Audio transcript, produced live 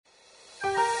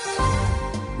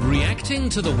Reacting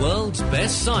to the world's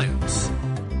best science.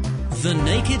 The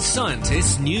Naked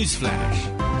Scientist Newsflash.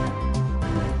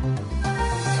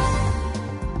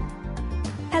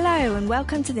 Hello and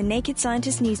welcome to the Naked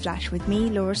Scientist Newsflash with me,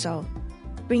 Laura Sol.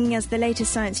 Bringing us the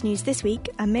latest science news this week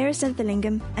are Mira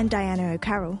Senthilingam and Diana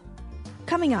O'Carroll.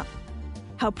 Coming up,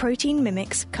 how protein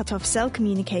mimics cut off cell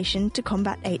communication to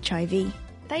combat HIV.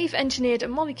 They've engineered a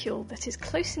molecule that is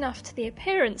close enough to the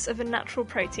appearance of a natural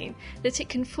protein that it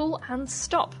can fool and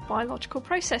stop biological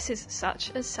processes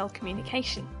such as cell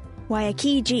communication. Why a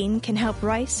key gene can help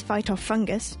rice fight off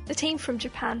fungus. The team from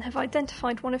Japan have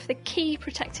identified one of the key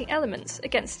protecting elements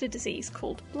against a disease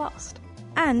called BLAST.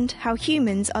 And how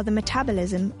humans are the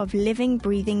metabolism of living,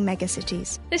 breathing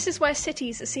megacities. This is where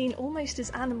cities are seen almost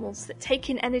as animals that take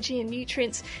in energy and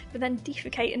nutrients but then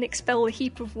defecate and expel a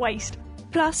heap of waste.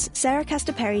 Plus, Sarah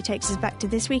Castor-Perry takes us back to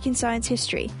This Week in Science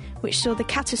history, which saw the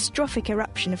catastrophic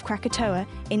eruption of Krakatoa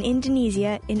in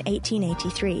Indonesia in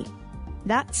 1883.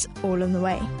 That's all on the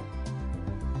way.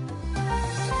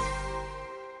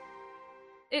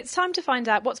 It's time to find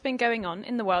out what's been going on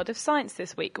in the world of science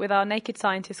this week with our Naked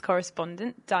Scientist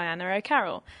correspondent, Diana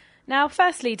O'Carroll. Now,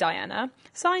 firstly, Diana,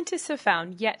 scientists have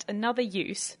found yet another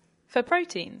use for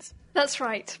proteins. That's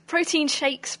right. Protein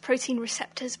shakes, protein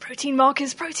receptors, protein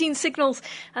markers, protein signals,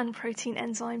 and protein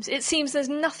enzymes. It seems there's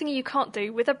nothing you can't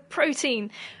do with a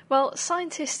protein. Well,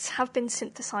 scientists have been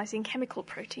synthesising chemical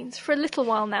proteins for a little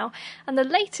while now, and the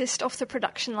latest off the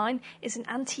production line is an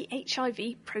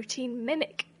anti-HIV protein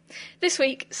mimic. This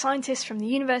week, scientists from the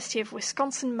University of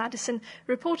Wisconsin-Madison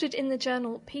reported in the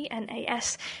journal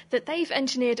PNAS that they've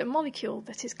engineered a molecule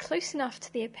that is close enough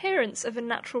to the appearance of a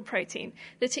natural protein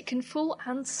that it can fool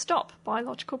and stop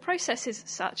biological processes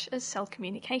such as cell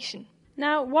communication.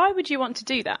 Now, why would you want to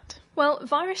do that? Well,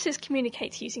 viruses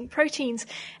communicate using proteins,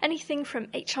 anything from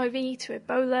HIV to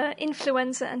Ebola,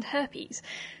 influenza and herpes.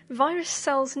 Virus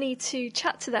cells need to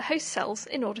chat to their host cells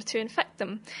in order to infect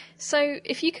them. So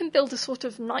if you can build a sort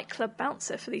of nightclub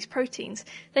bouncer for these proteins,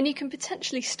 then you can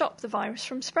potentially stop the virus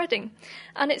from spreading.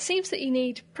 And it seems that you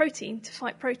need protein to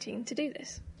fight protein to do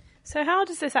this. So how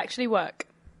does this actually work?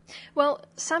 Well,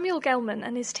 Samuel Gelman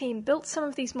and his team built some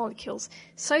of these molecules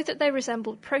so that they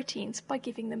resembled proteins by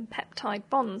giving them peptide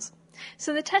bonds.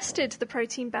 So they tested the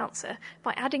protein bouncer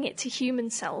by adding it to human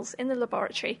cells in the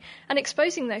laboratory and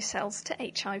exposing those cells to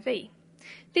HIV.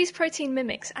 These protein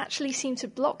mimics actually seem to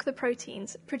block the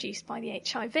proteins produced by the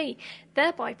HIV,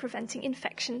 thereby preventing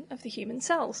infection of the human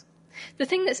cells. The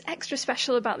thing that's extra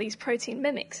special about these protein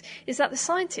mimics is that the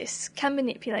scientists can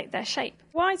manipulate their shape.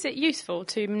 Why is it useful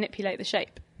to manipulate the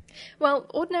shape? Well,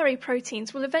 ordinary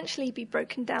proteins will eventually be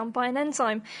broken down by an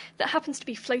enzyme that happens to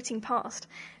be floating past.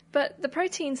 But the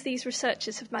proteins these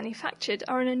researchers have manufactured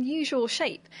are an unusual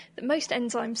shape that most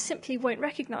enzymes simply won't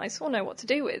recognise or know what to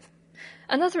do with.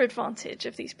 Another advantage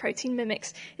of these protein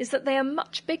mimics is that they are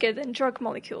much bigger than drug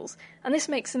molecules, and this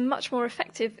makes them much more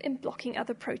effective in blocking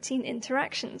other protein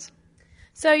interactions.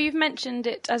 So you've mentioned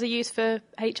it as a use for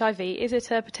HIV. Is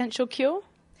it a potential cure?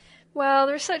 Well,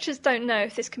 the researchers don't know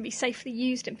if this can be safely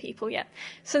used in people yet,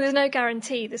 so there's no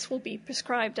guarantee this will be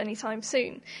prescribed anytime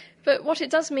soon. But what it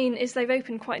does mean is they've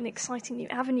opened quite an exciting new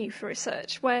avenue for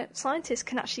research, where scientists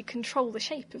can actually control the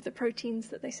shape of the proteins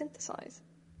that they synthesise.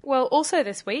 Well, also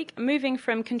this week, moving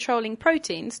from controlling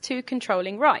proteins to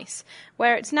controlling rice,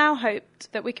 where it's now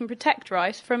hoped that we can protect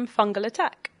rice from fungal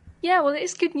attack. Yeah, well, it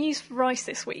is good news for rice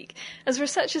this week, as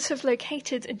researchers have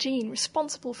located a gene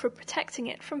responsible for protecting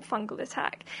it from fungal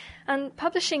attack. And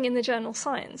publishing in the journal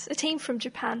Science, a team from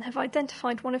Japan have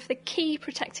identified one of the key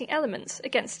protecting elements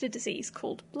against a disease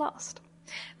called BLAST.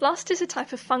 BLAST is a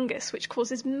type of fungus which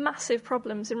causes massive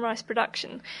problems in rice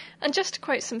production. And just to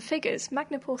quote some figures,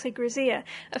 Magnaporte grisea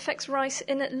affects rice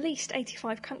in at least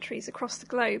 85 countries across the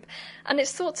globe, and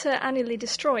it's thought to annually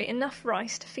destroy enough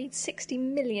rice to feed 60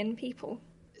 million people.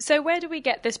 So where do we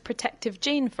get this protective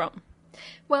gene from?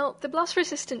 Well, the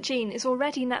blast-resistant gene is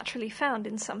already naturally found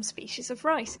in some species of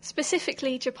rice,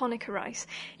 specifically japonica rice.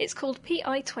 It's called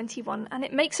PI21 and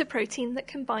it makes a protein that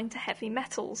can bind to heavy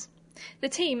metals. The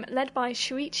team, led by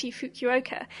Shuichi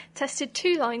Fukuoka, tested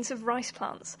 2 lines of rice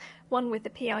plants, one with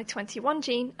the PI21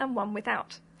 gene and one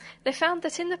without. They found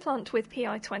that in the plant with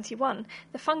PI21,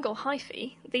 the fungal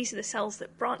hyphae, these are the cells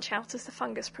that branch out as the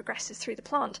fungus progresses through the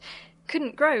plant,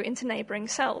 couldn't grow into neighbouring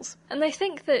cells. And they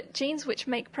think that genes which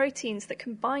make proteins that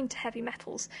can bind to heavy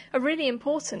metals are really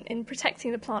important in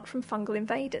protecting the plant from fungal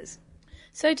invaders.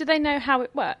 So do they know how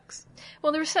it works?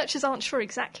 Well, the researchers aren't sure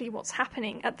exactly what's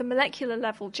happening at the molecular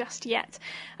level just yet.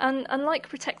 And unlike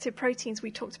protective proteins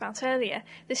we talked about earlier,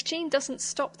 this gene doesn't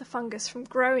stop the fungus from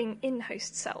growing in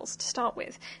host cells to start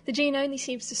with. The gene only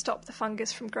seems to stop the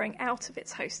fungus from growing out of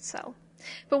its host cell.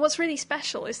 But what's really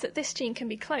special is that this gene can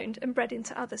be cloned and bred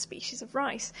into other species of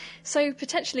rice. So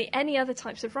potentially any other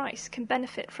types of rice can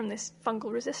benefit from this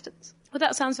fungal resistance. Well,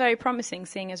 that sounds very promising,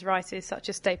 seeing as rice is such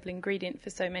a staple ingredient for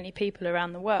so many people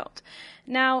around the world.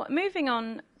 Now, moving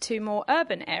on to more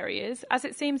urban areas, as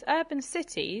it seems urban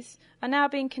cities are now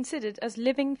being considered as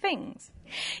living things.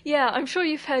 Yeah, I'm sure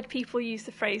you've heard people use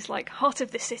the phrase like heart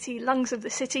of the city, lungs of the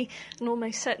city, and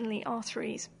almost certainly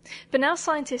arteries. But now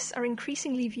scientists are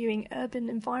increasingly viewing urban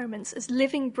environments as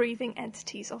living, breathing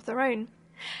entities of their own.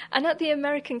 And at the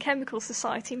American Chemical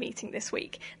Society meeting this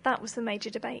week, that was the major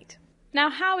debate. Now,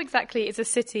 how exactly is a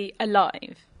city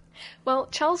alive? Well,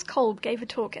 Charles Kolb gave a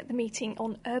talk at the meeting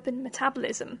on urban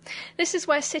metabolism. This is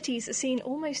where cities are seen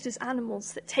almost as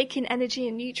animals that take in energy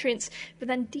and nutrients, but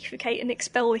then defecate and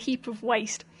expel a heap of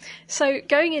waste. So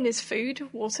going in is food,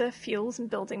 water, fuels and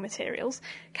building materials.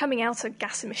 Coming out are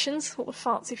gas emissions, or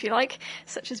farts if you like,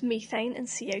 such as methane and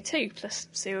CO2, plus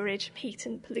sewerage, heat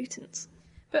and pollutants.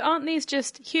 But aren't these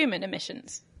just human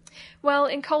emissions? Well,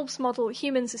 in Kolb's model,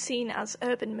 humans are seen as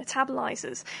urban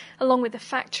metabolizers, along with the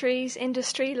factories,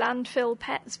 industry, landfill,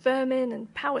 pets, vermin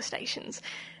and power stations.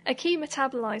 A key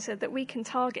metabolizer that we can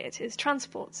target is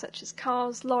transport, such as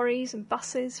cars, lorries and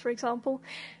buses, for example.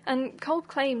 And Kolb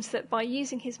claims that by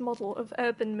using his model of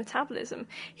urban metabolism,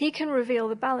 he can reveal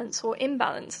the balance or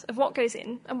imbalance of what goes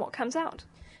in and what comes out.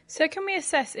 So can we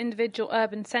assess individual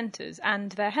urban centres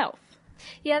and their health?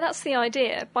 Yeah, that's the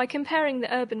idea. By comparing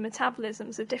the urban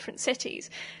metabolisms of different cities,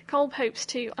 Kolb hopes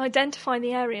to identify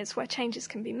the areas where changes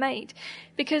can be made,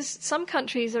 because some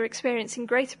countries are experiencing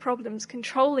greater problems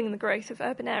controlling the growth of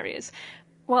urban areas,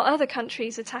 while other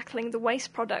countries are tackling the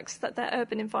waste products that their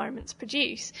urban environments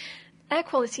produce. Air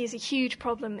quality is a huge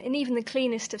problem in even the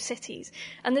cleanest of cities,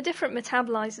 and the different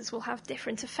metabolizers will have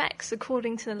different effects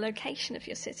according to the location of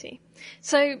your city.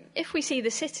 So, if we see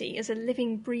the city as a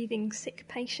living, breathing, sick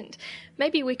patient,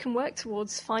 maybe we can work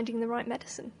towards finding the right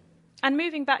medicine. And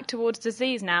moving back towards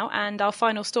disease now, and our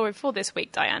final story for this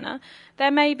week, Diana,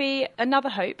 there may be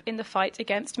another hope in the fight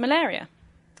against malaria.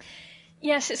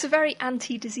 Yes, it's a very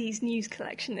anti-disease news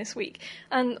collection this week,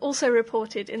 and also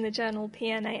reported in the journal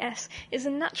PNAS is a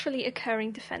naturally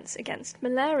occurring defence against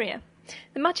malaria.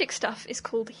 The magic stuff is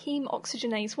called heme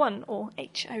oxygenase 1, or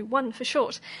HO1 for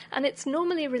short, and it's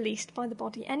normally released by the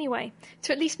body anyway,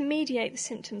 to at least mediate the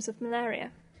symptoms of malaria.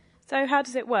 So how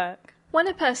does it work? When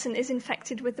a person is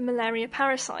infected with the malaria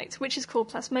parasite, which is called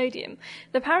Plasmodium,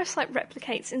 the parasite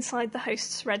replicates inside the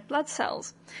host's red blood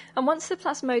cells. And once the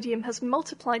Plasmodium has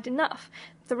multiplied enough,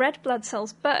 the red blood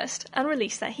cells burst and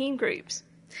release their heme groups.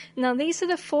 Now, these are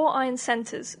the 4 ion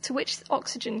centres to which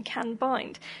oxygen can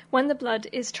bind when the blood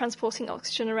is transporting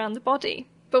oxygen around the body.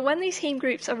 But when these heme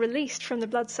groups are released from the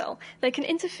blood cell, they can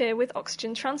interfere with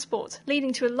oxygen transport,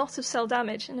 leading to a lot of cell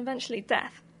damage and eventually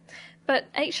death.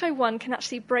 But HO1 can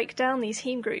actually break down these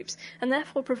heme groups and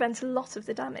therefore prevent a lot of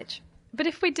the damage. But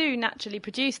if we do naturally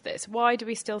produce this, why do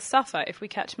we still suffer if we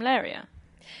catch malaria?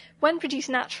 When produced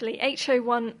naturally,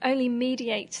 HO1 only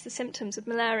mediates the symptoms of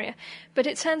malaria, but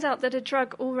it turns out that a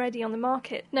drug already on the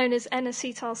market, known as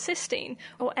N-acetylcysteine,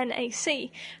 or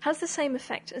NAC, has the same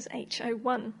effect as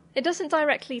HO1. It doesn't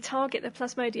directly target the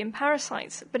Plasmodium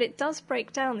parasites, but it does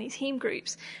break down these heme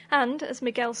groups, and, as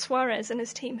Miguel Suarez and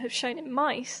his team have shown in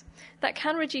mice, that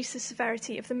can reduce the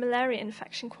severity of the malaria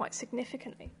infection quite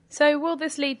significantly. So will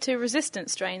this lead to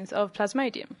resistant strains of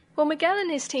Plasmodium? Well, Miguel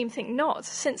and his team think not,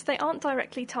 since they aren't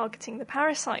directly targeting the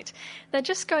parasite. They're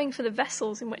just going for the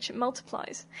vessels in which it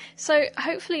multiplies. So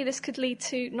hopefully this could lead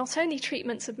to not only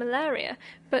treatments of malaria,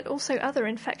 but also other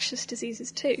infectious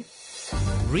diseases too.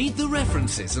 Read the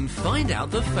references and find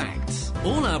out the facts.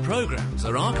 All our programmes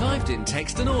are archived in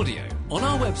text and audio on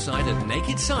our website at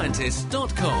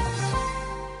nakedscientist.com.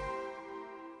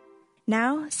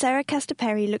 Now, Sarah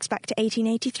Castor-Perry looks back to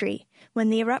 1883, when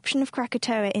the eruption of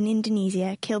Krakatoa in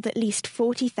Indonesia killed at least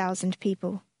 40,000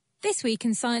 people. This week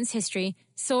in science history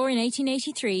saw in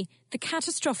 1883 the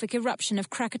catastrophic eruption of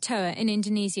Krakatoa in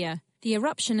Indonesia. The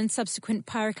eruption and subsequent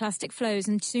pyroclastic flows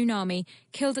and tsunami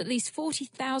killed at least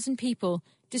 40,000 people,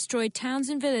 destroyed towns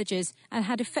and villages, and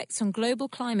had effects on global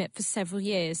climate for several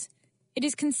years. It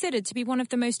is considered to be one of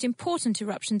the most important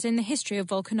eruptions in the history of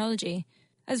volcanology.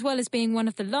 As well as being one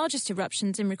of the largest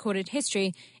eruptions in recorded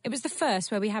history, it was the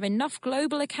first where we have enough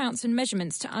global accounts and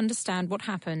measurements to understand what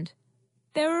happened.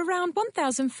 There are around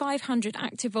 1,500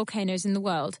 active volcanoes in the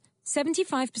world,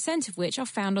 75% of which are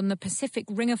found on the Pacific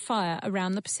Ring of Fire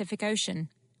around the Pacific Ocean.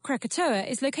 Krakatoa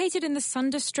is located in the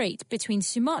Sunda Strait between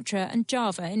Sumatra and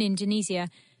Java in Indonesia,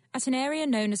 at an area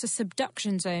known as a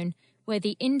subduction zone, where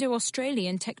the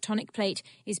Indo-Australian tectonic plate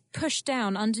is pushed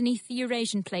down underneath the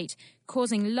Eurasian plate,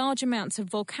 causing large amounts of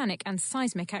volcanic and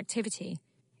seismic activity.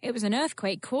 It was an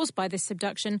earthquake caused by this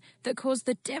subduction that caused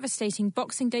the devastating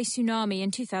Boxing Day tsunami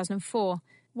in 2004.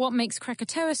 What makes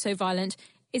Krakatoa so violent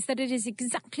is that it is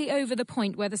exactly over the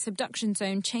point where the subduction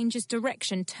zone changes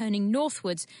direction, turning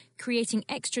northwards, creating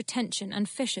extra tension and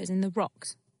fissures in the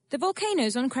rocks. The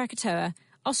volcanoes on Krakatoa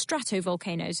are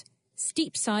stratovolcanoes,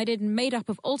 steep-sided and made up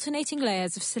of alternating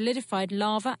layers of solidified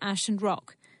lava, ash and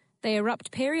rock. They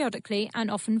erupt periodically and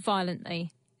often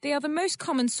violently. They are the most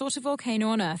common sort of volcano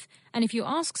on Earth, and if you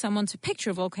ask someone to picture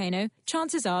a volcano,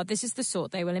 chances are this is the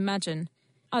sort they will imagine.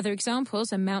 Other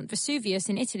examples are Mount Vesuvius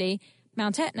in Italy,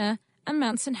 Mount Etna, and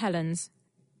Mount St. Helens.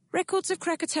 Records of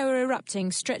Krakatoa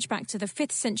erupting stretch back to the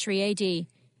 5th century AD,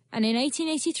 and in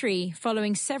 1883,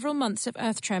 following several months of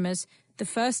earth tremors, the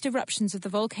first eruptions of the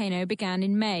volcano began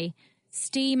in May.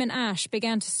 Steam and ash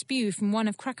began to spew from one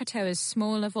of Krakatoa's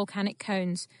smaller volcanic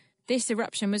cones. This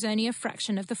eruption was only a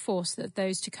fraction of the force of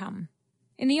those to come.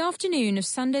 In the afternoon of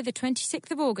Sunday the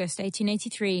 26th of August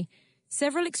 1883,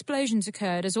 several explosions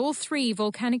occurred as all 3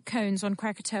 volcanic cones on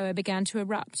Krakatoa began to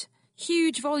erupt.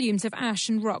 Huge volumes of ash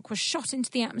and rock were shot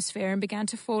into the atmosphere and began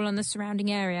to fall on the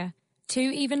surrounding area. 2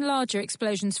 even larger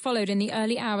explosions followed in the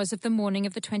early hours of the morning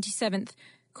of the 27th,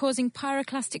 causing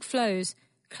pyroclastic flows,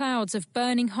 clouds of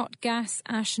burning hot gas,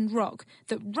 ash and rock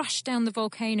that rushed down the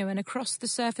volcano and across the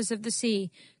surface of the sea,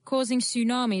 causing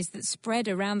tsunamis that spread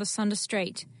around the Sunda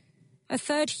Strait. A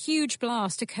third huge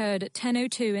blast occurred at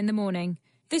 10:02 in the morning.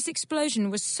 This explosion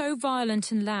was so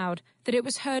violent and loud that it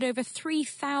was heard over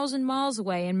 3,000 miles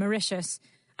away in Mauritius,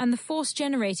 and the force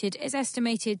generated is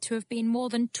estimated to have been more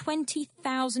than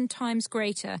 20,000 times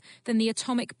greater than the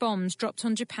atomic bombs dropped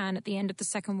on Japan at the end of the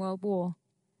Second World War.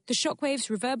 The shockwaves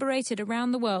reverberated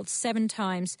around the world 7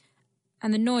 times,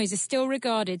 and the noise is still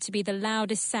regarded to be the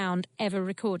loudest sound ever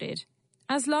recorded.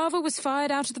 As lava was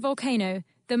fired out of the volcano,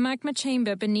 the magma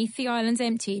chamber beneath the islands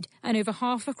emptied, and over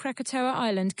half of Krakatoa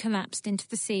Island collapsed into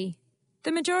the sea.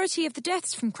 The majority of the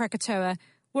deaths from Krakatoa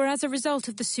were as a result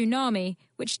of the tsunami,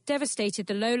 which devastated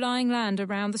the low-lying land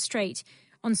around the strait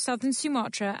on southern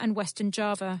Sumatra and western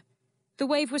Java. The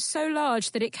wave was so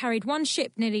large that it carried one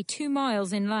ship nearly 2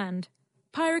 miles inland.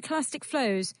 Pyroclastic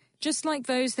flows, just like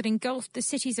those that engulfed the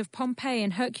cities of Pompeii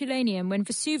and Herculaneum when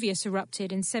Vesuvius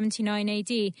erupted in 79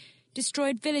 AD,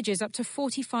 destroyed villages up to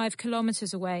 45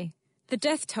 kilometres away. The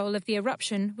death toll of the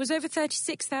eruption was over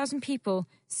 36,000 people,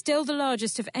 still the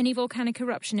largest of any volcanic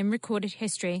eruption in recorded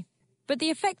history. But the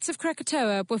effects of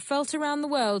Krakatoa were felt around the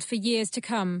world for years to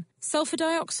come. Sulfur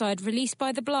dioxide released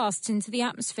by the blasts into the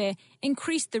atmosphere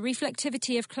increased the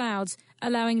reflectivity of clouds,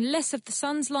 allowing less of the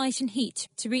sun's light and heat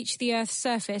to reach the Earth's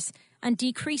surface and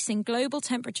decreasing global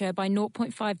temperature by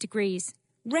 0.5 degrees.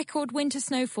 Record winter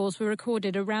snowfalls were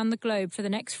recorded around the globe for the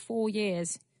next 4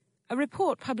 years. A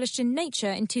report published in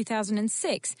Nature in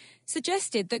 2006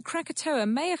 suggested that Krakatoa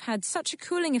may have had such a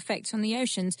cooling effect on the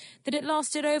oceans that it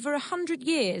lasted over 100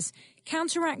 years,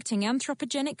 counteracting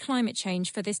anthropogenic climate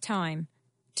change for this time.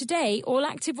 Today, all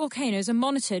active volcanoes are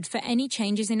monitored for any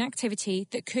changes in activity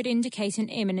that could indicate an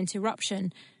imminent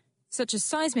eruption, such as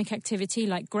seismic activity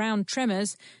like ground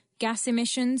tremors, gas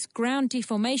emissions, ground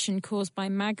deformation caused by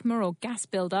magma or gas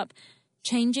buildup,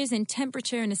 changes in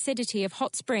temperature and acidity of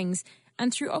hot springs,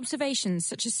 and through observations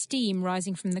such as steam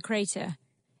rising from the crater.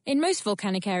 In most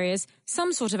volcanic areas,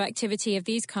 some sort of activity of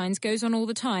these kinds goes on all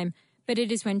the time, but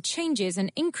it is when changes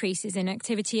and increases in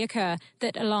activity occur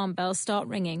that alarm bells start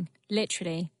ringing,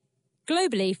 literally.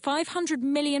 Globally, 500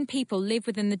 million people live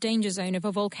within the danger zone of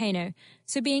a volcano,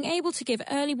 so being able to give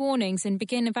early warnings and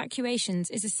begin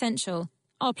evacuations is essential.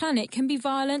 Our planet can be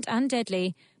violent and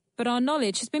deadly, but our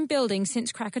knowledge has been building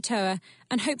since Krakatoa,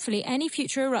 and hopefully any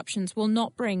future eruptions will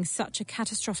not bring such a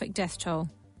catastrophic death toll.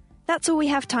 That's all we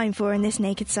have time for in this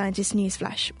Naked Scientist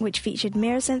Newsflash, which featured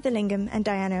Meera Senthilingam and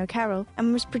Diana O'Carroll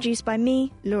and was produced by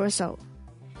me, Laura Salt.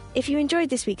 If you enjoyed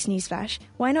this week's Newsflash,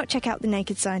 why not check out the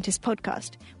Naked Scientist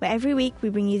podcast, where every week we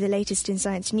bring you the latest in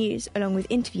science news, along with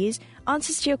interviews,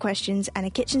 answers to your questions, and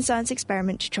a kitchen science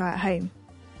experiment to try at home.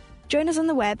 Join us on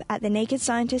the web at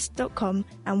thenakedscientist.com,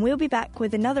 and we'll be back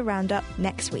with another roundup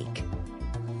next week.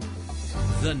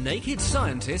 The Naked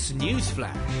Scientist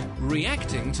Newsflash,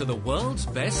 reacting to the world's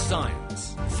best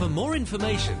science. For more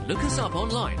information, look us up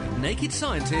online at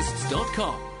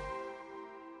nakedscientists.com.